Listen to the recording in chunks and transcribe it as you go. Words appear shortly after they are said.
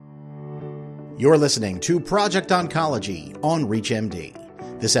You're listening to Project Oncology on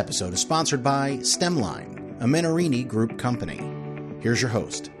ReachMD. This episode is sponsored by Stemline, a Menarini Group company. Here's your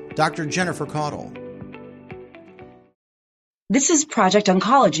host, Dr. Jennifer Caudle. This is Project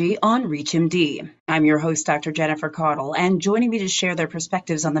Oncology on ReachMD. I'm your host, Dr. Jennifer Caudle, and joining me to share their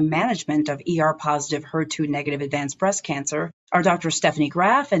perspectives on the management of ER-positive, HER2-negative advanced breast cancer are Dr. Stephanie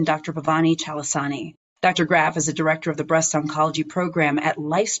Graf and Dr. Bhavani Chalasani. Dr. Graf is the director of the Breast Oncology Program at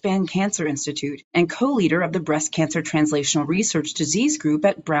Lifespan Cancer Institute and co-leader of the Breast Cancer Translational Research Disease Group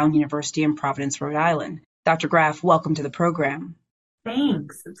at Brown University in Providence, Rhode Island. Dr. Graf, welcome to the program.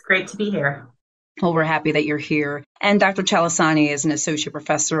 Thanks. It's great to be here. Well, we're happy that you're here. And Dr. Chalasani is an associate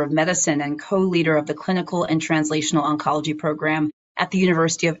professor of medicine and co-leader of the Clinical and Translational Oncology Program at the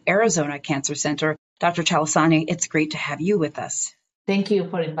University of Arizona Cancer Center. Dr. Chalasani, it's great to have you with us. Thank you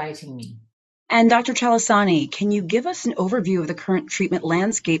for inviting me. And Dr. Chalasani, can you give us an overview of the current treatment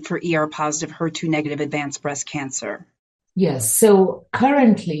landscape for ER-positive, HER2-negative advanced breast cancer? Yes. So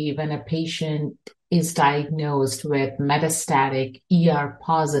currently, when a patient is diagnosed with metastatic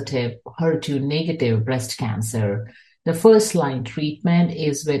ER-positive, HER2-negative breast cancer, the first-line treatment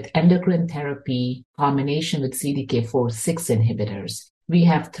is with endocrine therapy combination with CDK4/6 inhibitors. We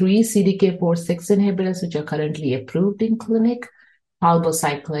have 3 CDK4/6 inhibitors which are currently approved in clinic: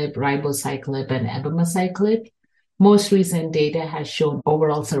 palbociclib, ribociclib, and abemaciclib. Most recent data has shown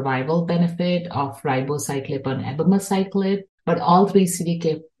overall survival benefit of ribociclib and abemaciclib, but all 3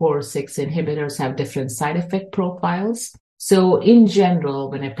 CDK4/6 inhibitors have different side effect profiles. So in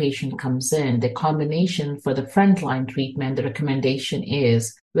general, when a patient comes in, the combination for the frontline treatment, the recommendation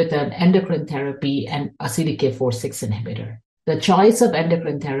is with an endocrine therapy and a CDK4/6 inhibitor. The choice of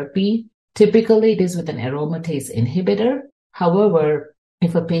endocrine therapy, typically it is with an aromatase inhibitor. However,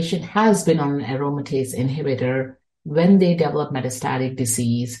 if a patient has been on an aromatase inhibitor when they develop metastatic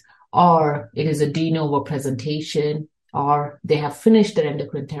disease, or it is a de novo presentation, or they have finished their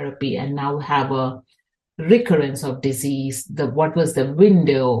endocrine therapy and now have a recurrence of disease, what was the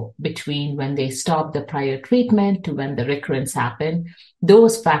window between when they stopped the prior treatment to when the recurrence happened,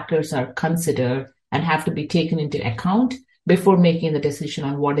 those factors are considered and have to be taken into account before making the decision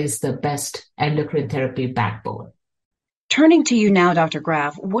on what is the best endocrine therapy backbone. Turning to you now, Dr.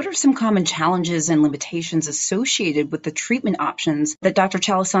 Graf, what are some common challenges and limitations associated with the treatment options that Dr.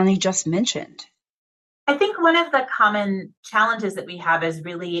 Chalasani just mentioned? I think one of the common challenges that we have is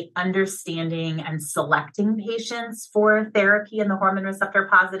really understanding and selecting patients for therapy in the hormone receptor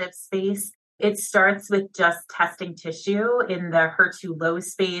positive space. It starts with just testing tissue in the HER2 low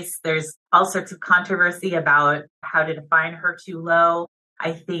space. There's all sorts of controversy about how to define HER2 low.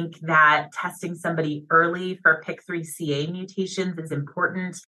 I think that testing somebody early for PIK3CA mutations is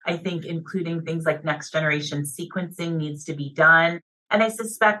important. I think including things like next generation sequencing needs to be done. And I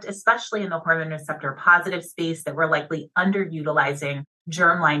suspect, especially in the hormone receptor positive space, that we're likely underutilizing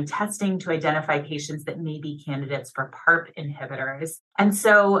germline testing to identify patients that may be candidates for PARP inhibitors. And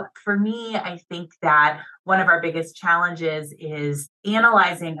so for me, I think that one of our biggest challenges is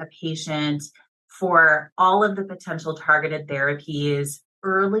analyzing a patient for all of the potential targeted therapies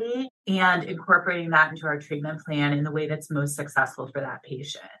early and incorporating that into our treatment plan in the way that's most successful for that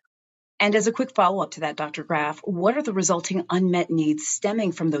patient. And as a quick follow-up to that, Dr. Graf, what are the resulting unmet needs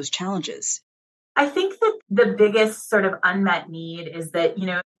stemming from those challenges? I think that the biggest sort of unmet need is that,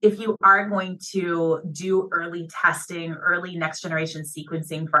 if you are going to do early testing, early next generation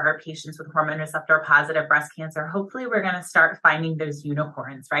sequencing for our patients with hormone receptor positive breast cancer, hopefully we're going to start finding those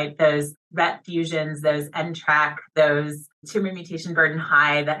unicorns, right? Those RET fusions, those NTRK, those tumor mutation burden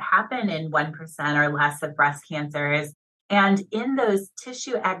high that happen in 1% or less of breast cancers. And in those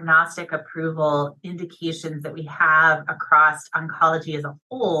tissue agnostic approval indications that we have across oncology as a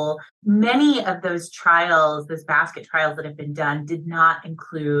whole, many of those trials, those basket trials that have been done, did not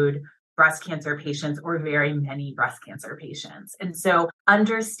include breast cancer patients or very many breast cancer patients. And so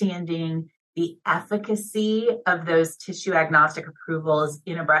understanding the efficacy of those tissue agnostic approvals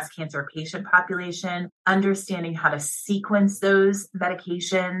in a breast cancer patient population, understanding how to sequence those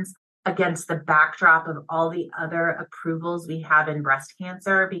medications against the backdrop of all the other approvals we have in breast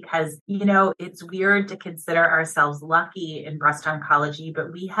cancer, because, it's weird to consider ourselves lucky in breast oncology,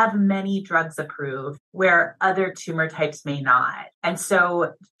 but we have many drugs approved where other tumor types may not. And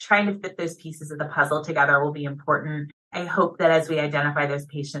so trying to fit those pieces of the puzzle together will be important. I hope that as we identify those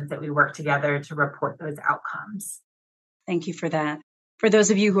patients that we work together to report those outcomes. Thank you for that. For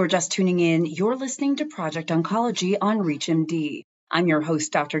those of you who are just tuning in, you're listening to Project Oncology on ReachMD. I'm your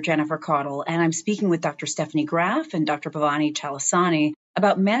host, Dr. Jennifer Caudle, and I'm speaking with Dr. Stephanie Graf and Dr. Bhavani Chalasani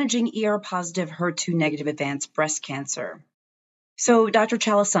about managing ER-positive, HER2-negative advanced breast cancer. So, Dr.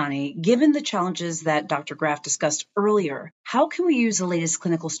 Chalasani, given the challenges that Dr. Graf discussed earlier, how can we use the latest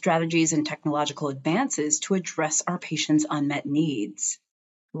clinical strategies and technological advances to address our patients' unmet needs?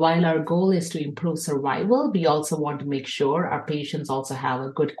 While our goal is to improve survival, we also want to make sure our patients also have a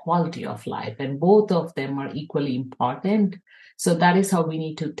good quality of life, and both of them are equally important. So that is how we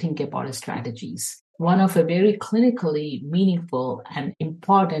need to think about our strategies. One of a very clinically meaningful and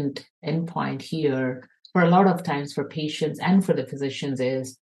important endpoint here for a lot of times for patients and for the physicians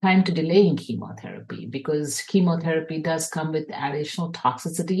is time to delaying chemotherapy, because chemotherapy does come with additional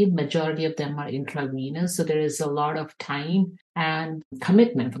toxicity. Majority of them are intravenous, so there is a lot of time and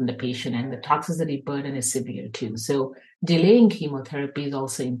commitment from the patient, and the toxicity burden is severe too. So delaying chemotherapy is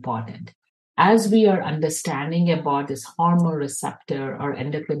also important. As we are understanding about this hormone receptor or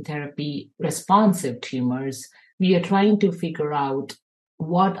endocrine therapy responsive tumors, we are trying to figure out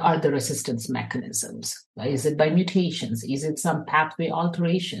what are the resistance mechanisms? Is it by mutations? Is it some pathway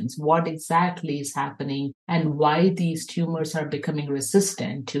alterations? What exactly is happening and why these tumors are becoming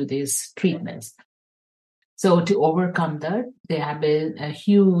resistant to these treatments? So to overcome that, there have been a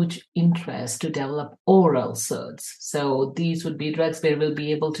huge interest to develop oral SERDs. So these would be drugs where we'll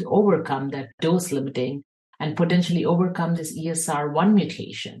be able to overcome that dose limiting and potentially overcome this ESR1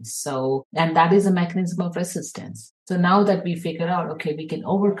 mutation. And that is a mechanism of resistance. So now that we figured out, okay, we can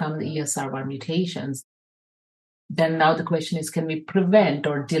overcome the ESR1 mutations, then now the question is, can we prevent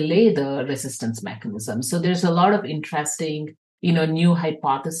or delay the resistance mechanism? So there's a lot of interesting, new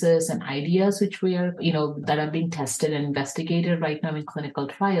hypotheses and ideas which we are, that are being tested and investigated right now in clinical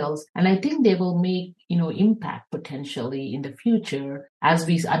trials. And I think they will make, impact potentially in the future as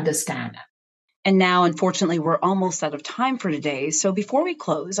we understand. And now, unfortunately, we're almost out of time for today. So before we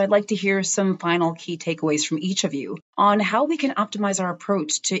close, I'd like to hear some final key takeaways from each of you on how we can optimize our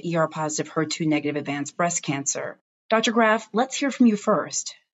approach to ER-positive, HER2-negative advanced breast cancer. Dr. Graf, let's hear from you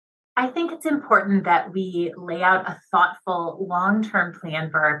first. I think it's important that we lay out a thoughtful long-term plan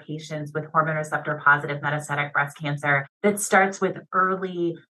for our patients with hormone receptor-positive metastatic breast cancer that starts with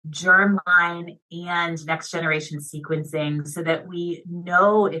early germline and next-generation sequencing so that we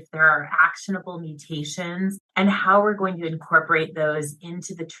know if there are actionable mutations and how we're going to incorporate those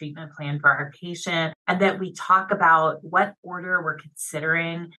into the treatment plan for our patient, and that we talk about what order we're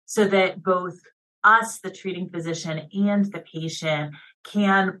considering so that both us, the treating physician, and the patient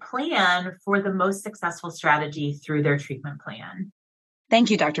can plan for the most successful strategy through their treatment plan.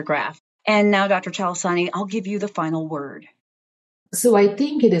 Thank you, Dr. Graf. And now, Dr. Chalasani, I'll give you the final word. So I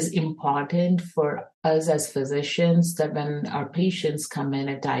think it is important for us as physicians that when our patients come in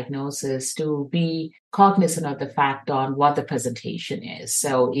at diagnosis to be cognizant of the fact on what the presentation is.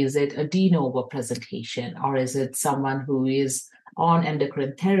 So is it a de novo presentation, or is it someone who is on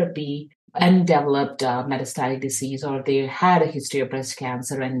endocrine therapy and developed metastatic disease, or they had a history of breast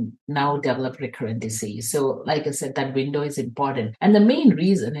cancer and now developed recurrent disease? So like I said, that window is important. And the main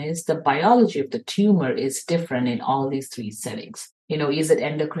reason is the biology of the tumor is different in all these three settings. Is it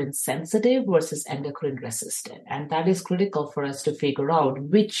endocrine sensitive versus endocrine resistant? And that is critical for us to figure out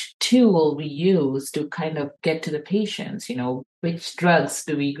which tool we use to kind of get to the patients. Which drugs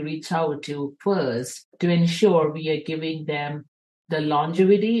do we reach out to first to ensure we are giving them the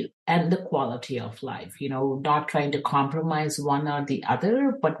longevity and the quality of life, not trying to compromise one or the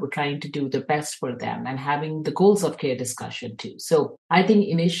other, but we're trying to do the best for them and having the goals of care discussion too. So I think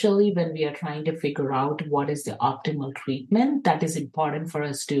initially when we are trying to figure out what is the optimal treatment, that is important for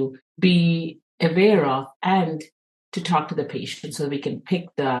us to be aware of and to talk to the patient so we can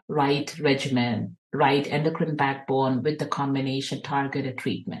pick the right regimen, right endocrine backbone with the combination targeted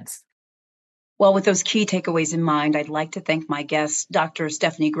treatments. Well, with those key takeaways in mind, I'd like to thank my guests, Dr.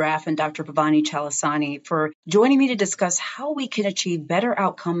 Stephanie Graf and Dr. Bhavani Chalasani, for joining me to discuss how we can achieve better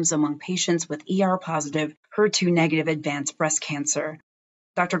outcomes among patients with ER-positive, HER2-negative advanced breast cancer.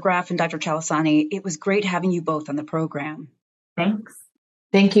 Dr. Graf and Dr. Chalasani, it was great having you both on the program. Thanks.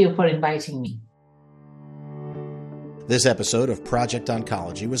 Thank you for inviting me. This episode of Project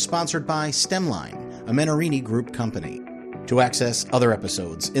Oncology was sponsored by Stemline, a Menarini Group company. To access other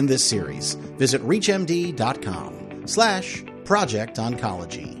episodes in this series, visit reachmd.com/Project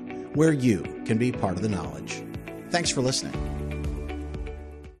Oncology, where you can be part of the knowledge. Thanks for listening.